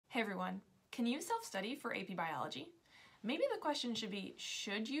everyone. Can you self-study for AP Biology? Maybe the question should be,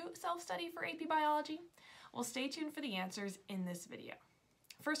 should you self-study for AP Biology? Well, stay tuned for the answers in this video.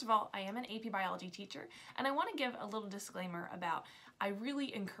 First of all, I am an AP Biology teacher, and I want to give a little disclaimer about I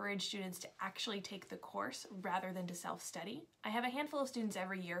really encourage students to actually take the course rather than to self-study. I have a handful of students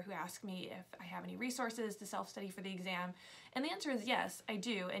every year who ask me if I have any resources to self-study for the exam, and the answer is yes, I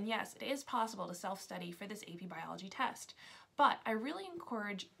do, and yes, it is possible to self-study for this AP Biology test. But I really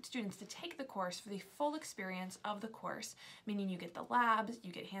encourage students to take the course for the full experience of the course, meaning you get the labs,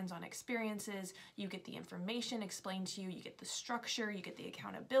 you get hands-on experiences, you get the information explained to you, you get the structure, you get the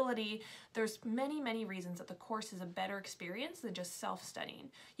accountability. There's many reasons that the course is a better experience than just self-studying.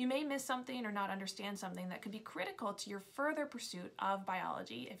 You may miss something or not understand something that could be critical to your further pursuit of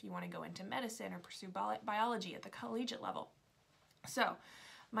biology if you want to go into medicine or pursue biology at the collegiate level. So,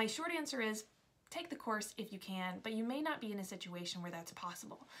 my short answer is, take the course if you can, but you may not be in a situation where that's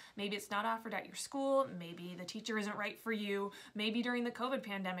possible. Maybe it's not offered at your school, maybe the teacher isn't right for you, maybe during the COVID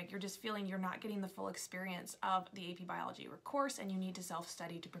pandemic you're just feeling you're not getting the full experience of the AP Biology course and you need to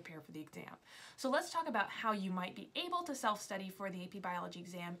self-study to prepare for the exam. So let's talk about how you might be able to self-study for the AP Biology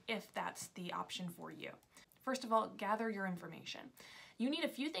exam if that's the option for you. First of all, gather your information. You need a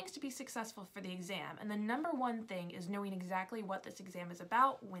few things to be successful for the exam, and the number one thing is knowing exactly what this exam is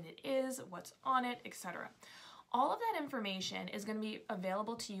about, when it is, what's on it, etc. All of that information is going to be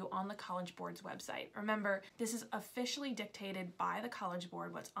available to you on the College Board's website. Remember, this is officially dictated by the College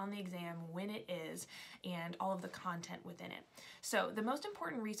Board, what's on the exam, when it is, and all of the content within it. So the most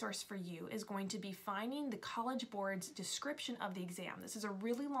important resource for you is going to be finding the College Board's description of the exam. This is a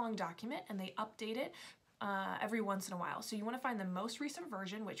really long document, and they update it every once in a while. So you want to find the most recent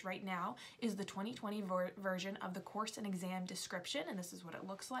version, which right now is the 2020 version of the course and exam description, and this is what it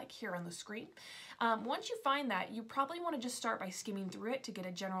looks like here on the screen. Once you find that, you probably want to just start by skimming through it to get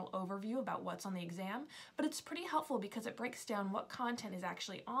a general overview about what's on the exam, but it's pretty helpful because it breaks down what content is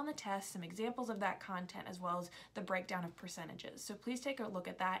actually on the test, some examples of that content, as well as the breakdown of percentages. So please take a look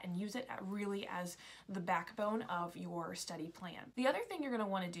at that and use it really as the backbone of your study plan. The other thing you're going to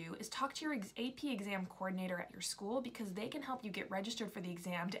want to do is talk to your AP exam coordinator at your school because they can help you get registered for the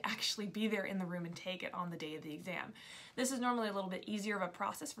exam to actually be there in the room and take it on the day of the exam. This is normally a little bit easier of a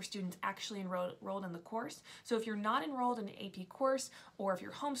process for students actually enrolled in the course. So if you're not enrolled in an AP course, or if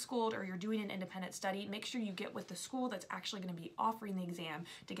you're homeschooled or you're doing an independent study, make sure you get with the school that's actually going to be offering the exam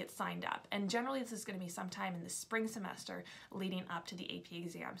to get signed up. And generally this is going to be sometime in the spring semester leading up to the AP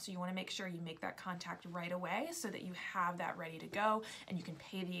exam. So you want to make sure you make that contact right away so that you have that ready to go and you can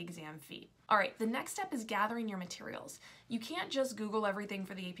pay the exam fee. All right, the next step is gathering your materials. You can't just Google everything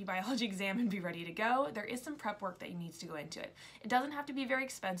for the AP Biology exam and be ready to go. There is some prep work that needs to go into it. It doesn't have to be very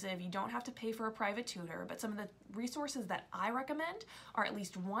expensive. You don't have to pay for a private tutor, but some of the resources that I recommend are at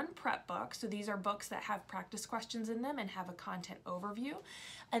least one prep book. So these are books that have practice questions in them and have a content overview,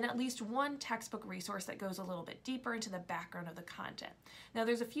 and at least one textbook resource that goes a little bit deeper into the background of the content. Now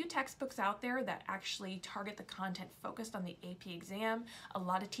there's a few textbooks out there that actually target the content focused on the AP exam. A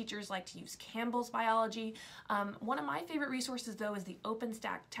lot of teachers like to use Campbell's Biology. One of my favorite resources though is the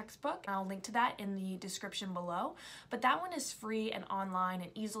OpenStax textbook. I'll link to that in the description below, but that one is free and online and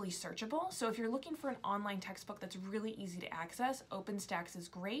easily searchable. So if you're looking for an online textbook that's really easy to access, OpenStax is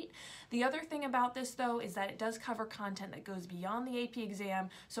great. The other thing about this though is that it does cover content that goes beyond the AP exam,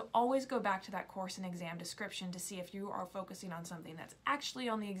 so always go back to that course and exam description to see if you are focusing on something that's actually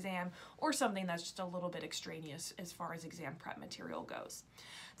on the exam or something that's just a little bit extraneous as far as exam prep material goes.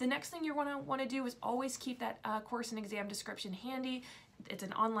 The next thing you're going to want to do is always keep that course and exam description handy. It's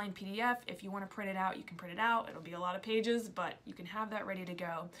an online PDF. If you want to print it out, you can print it out. It'll be a lot of pages, but you can have that ready to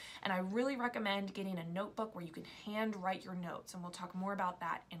go. And I really recommend getting a notebook where you can hand write your notes, and we'll talk more about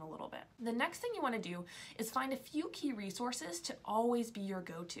that in a little bit. The next thing you want to do is find a few key resources to always be your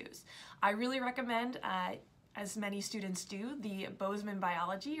go-tos. I really recommend as many students do, the Bozeman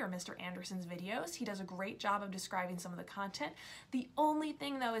Biology or Mr. Anderson's videos. He does a great job of describing some of the content. The only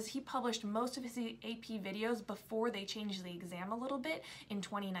thing though is he published most of his AP videos before they changed the exam a little bit in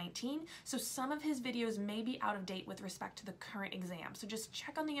 2019. So some of his videos may be out of date with respect to the current exam. So just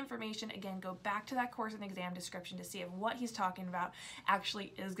check on the information. Again, go back to that course and exam description to see if what he's talking about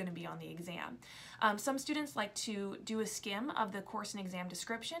actually is going to be on the exam. Some students like to do a skim of the course and exam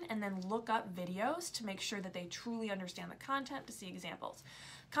description and then look up videos to make sure that they they truly understand the content to see examples.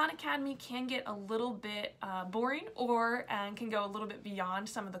 Khan Academy can get a little bit boring and can go a little bit beyond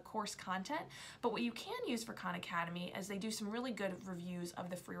some of the course content, but what you can use for Khan Academy is they do some really good reviews of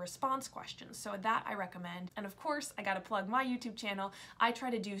the free response questions, so that I recommend. And of course, I gotta plug my YouTube channel. I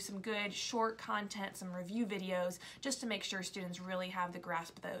try to do some good short content, some review videos, just to make sure students really have the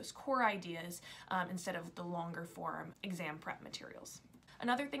grasp of those core ideas instead of the longer form exam prep materials.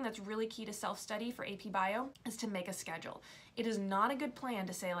 Another thing that's really key to self-study for AP Bio is to make a schedule. It is not a good plan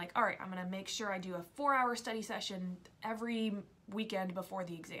to say like, all right, I'm gonna make sure I do a 4-hour study session every weekend before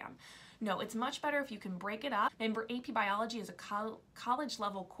the exam. No, it's much better if you can break it up. Remember, AP Biology is a college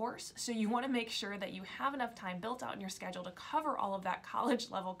level course, so you want to make sure that you have enough time built out in your schedule to cover all of that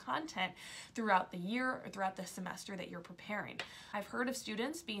college level content throughout the year or throughout the semester that you're preparing. I've heard of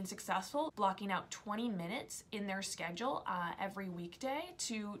students being successful blocking out 20 minutes in their schedule every weekday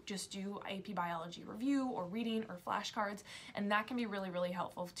to just do AP Biology review or reading or flashcards, and that can be really, really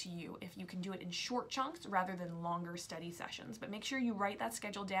helpful to you if you can do it in short chunks rather than longer study sessions. But make sure you write that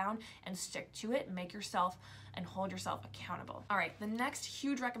schedule down and stick to it, make yourself and hold yourself accountable. All right, the next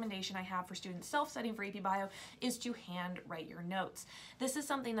huge recommendation I have for students self-studying for AP Bio is to handwrite your notes. This is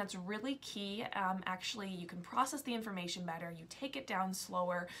something that's really key. Actually, you can process the information better, you take it down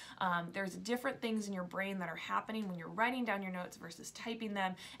slower. There's different things in your brain that are happening when you're writing down your notes versus typing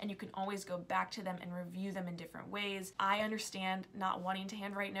them, and you can always go back to them and review them in different ways. I understand not wanting to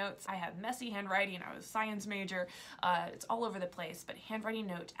handwrite notes. I have messy handwriting, I was a science major, it's all over the place, but handwriting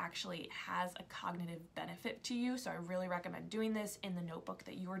notes actually has a cognitive benefit to you, so I really recommend doing this in the notebook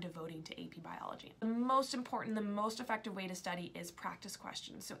that you are devoting to AP Biology. The most important, the most effective way to study is practice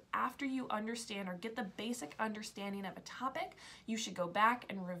questions. So after you understand or get the basic understanding of a topic, you should go back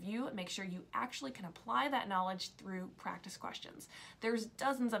and review and make sure you actually can apply that knowledge through practice questions. There's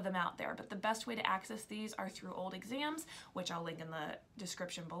dozens of them out there, but the best way to access these are through old exams, which I'll link in the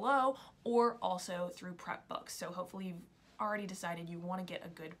description below, or also through prep books. So hopefully you've already decided you want to get a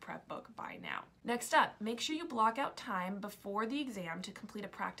good prep book by now. Next up, make sure you block out time before the exam to complete a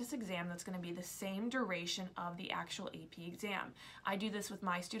practice exam that's going to be the same duration of the actual AP exam. I do this with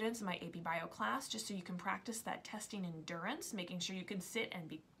my students in my AP Bio class just so you can practice that testing endurance, making sure you can sit and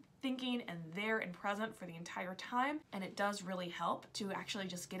be thinking and there and present for the entire time, and it does really help to actually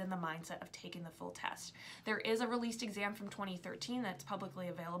just get in the mindset of taking the full test. There is a released exam from 2013 that's publicly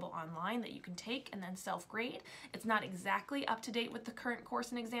available online that you can take and then self-grade. It's not exactly up to date with the current course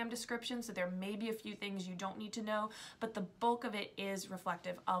and exam description, so there may be a few things you don't need to know, but the bulk of it is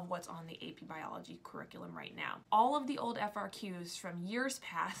reflective of what's on the AP Biology curriculum right now. All of the old FRQs from years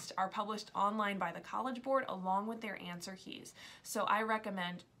past are published online by the College Board along with their answer keys, so I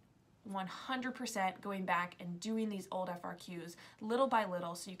recommend 100% going back and doing these old FRQs little by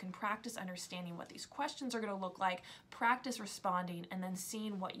little so you can practice understanding what these questions are going to look like, practice responding, and then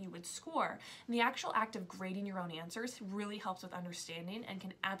seeing what you would score. And the actual act of grading your own answers really helps with understanding and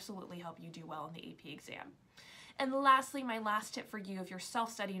can absolutely help you do well in the AP exam. And lastly, my last tip for you if you're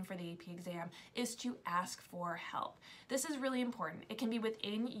self-studying for the AP exam is to ask for help. This is really important. It can be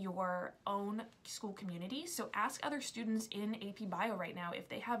within your own school community, so ask other students in AP Bio right now if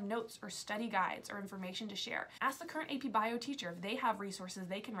they have notes or study guides or information to share. Ask the current AP Bio teacher if they have resources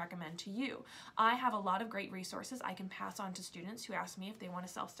they can recommend to you. I have a lot of great resources I can pass on to students who ask me if they want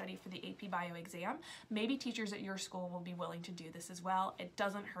to self-study for the AP Bio exam. Maybe teachers at your school will be willing to do this as well. It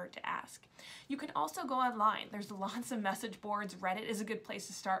doesn't hurt to ask. You can also go online. There's lots of message boards. Reddit is a good place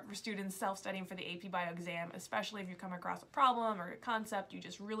to start for students self-studying for the AP Bio exam, especially if you come across a problem or a concept you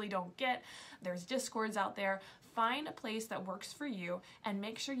just really don't get. There's Discords out there. Find a place that works for you and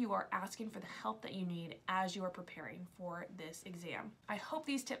make sure you are asking for the help that you need as you are preparing for this exam. I hope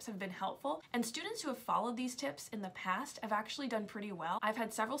these tips have been helpful, and students who have followed these tips in the past have actually done pretty well. I've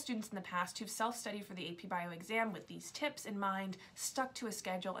had several students in the past who've self-studied for the AP Bio exam with these tips in mind, stuck to a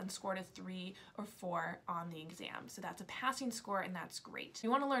schedule, and scored a 3 or 4 on the exam. So that's a passing score, and that's great. If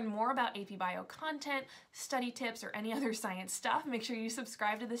you want to learn more about AP Bio content, study tips, or any other science stuff, make sure you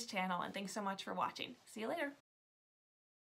subscribe to this channel, and thanks so much for watching. See you later.